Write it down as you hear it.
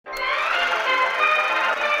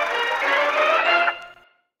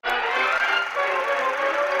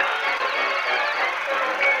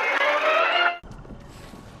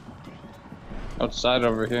Outside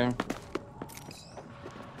over here.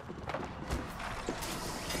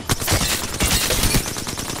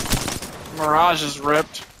 Mirage is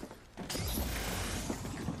ripped.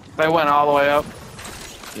 They went all the way up.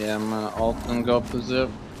 Yeah, I'm gonna ult and go up the zip.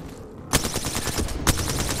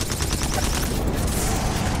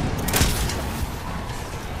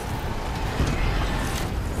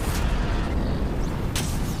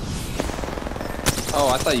 Oh,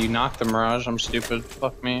 I thought you knocked the Mirage. I'm stupid.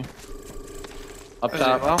 Fuck me. Up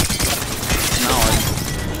top. Well? No,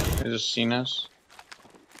 I just seen us.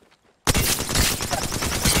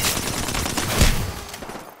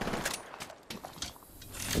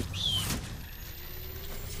 Oops.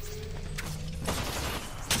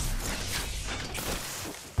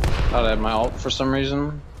 Thought I had my ult for some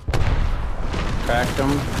reason. Cracked him.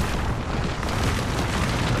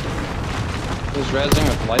 Who's rezzing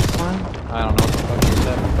with lifeline? I don't know what the fuck you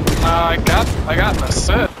said. I got an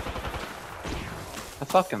assist. I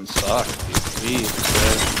fucking suck. Jeez,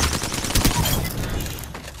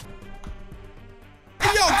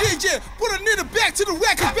 Hey yo, DJ, put a nigga back to the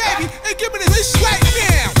record, baby, and give me this right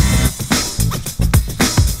now.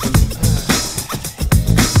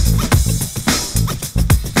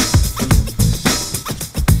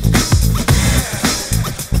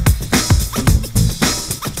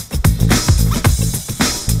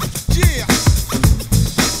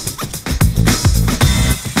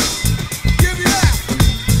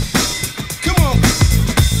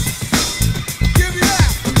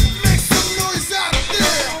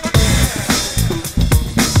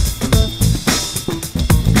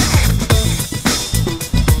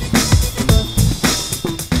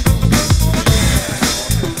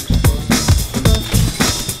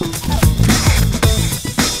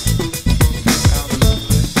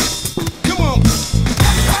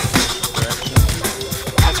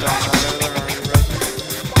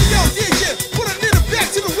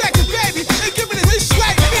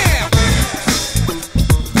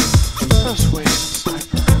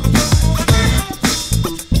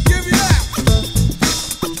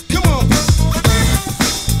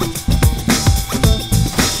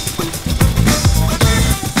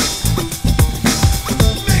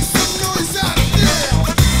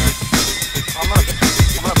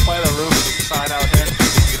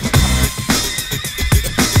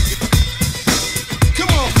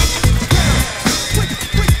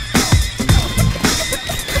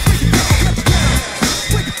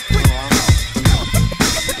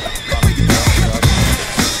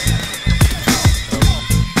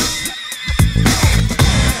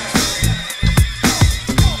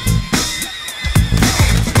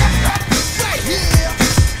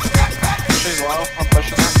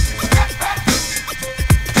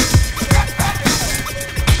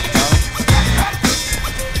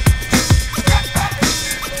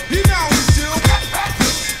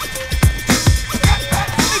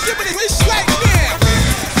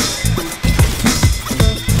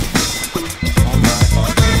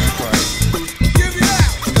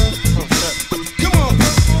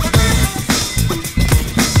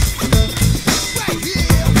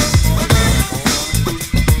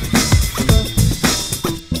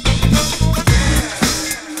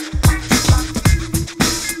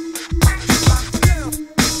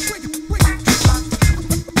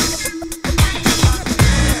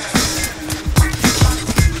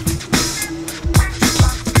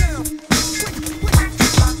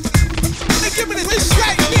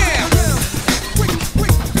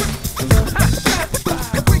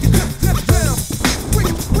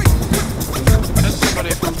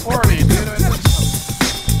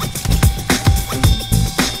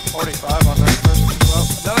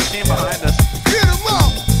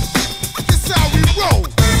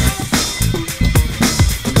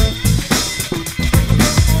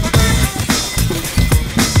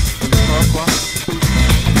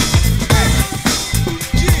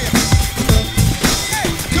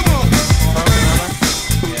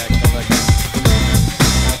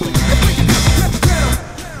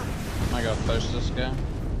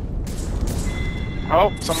 Oh,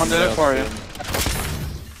 someone did it for you.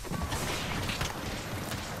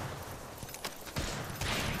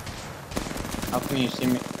 How can you see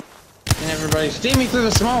me? Can everybody see me through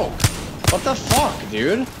the smoke? What the fuck,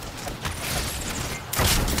 dude?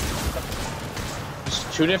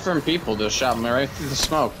 Just two different people just shot me right through the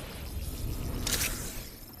smoke.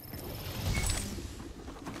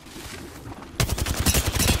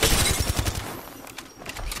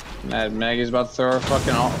 Mad Maggie's about to throw her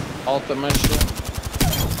fucking ult at my shit.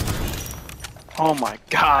 Oh my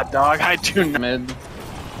god, dog, I do not. Mid.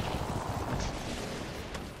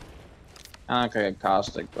 I don't think I get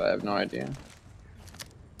caustic, but I have no idea.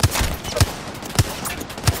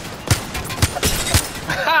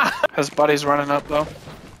 His buddy's running up though.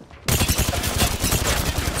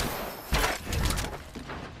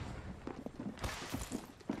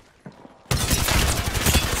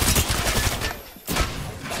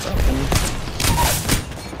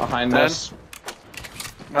 Behind Dead. us.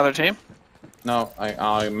 Another team? No,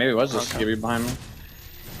 maybe it was just Okay. Skibby behind me.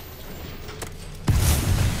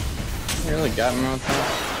 You really got me with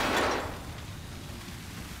that.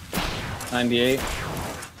 98.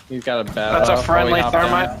 He's got a bad. That's a friendly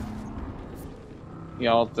thermite. He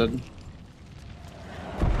ulted.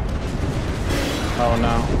 Oh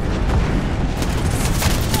no.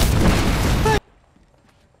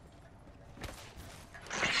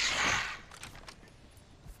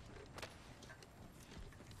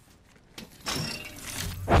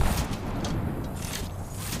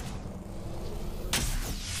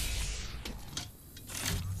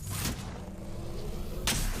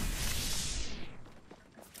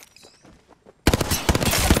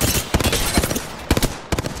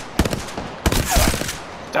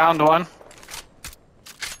 Downed one.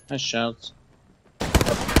 Nice shouts.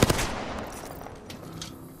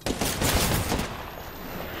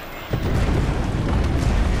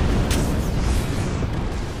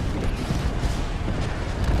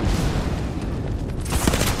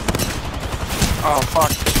 Oh fuck.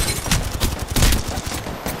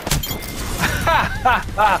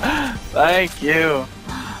 Thank you.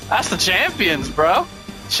 That's the champions, bro.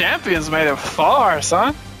 Champions made it far,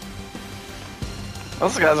 son.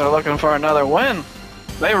 Those guys are looking for another win.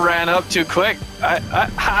 They ran up too quick.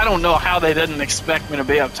 I don't know how they didn't expect me to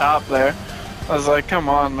be up top there. I was like, come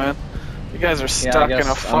on, man. You guys are stuck in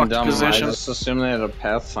a fucked position. I just assumed they had a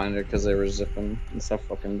Pathfinder because they were zipping. That's how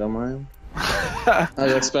fucking dumb I am. I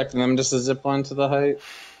was expecting them just to zip line to the height.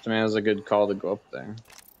 To me, it was a good call to go up there.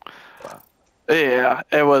 Yeah,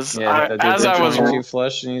 it was. Yeah, As I was 22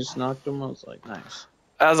 flush and you just knocked him. I was like, nice.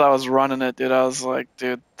 As I was running it, dude, I was like,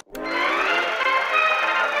 dude,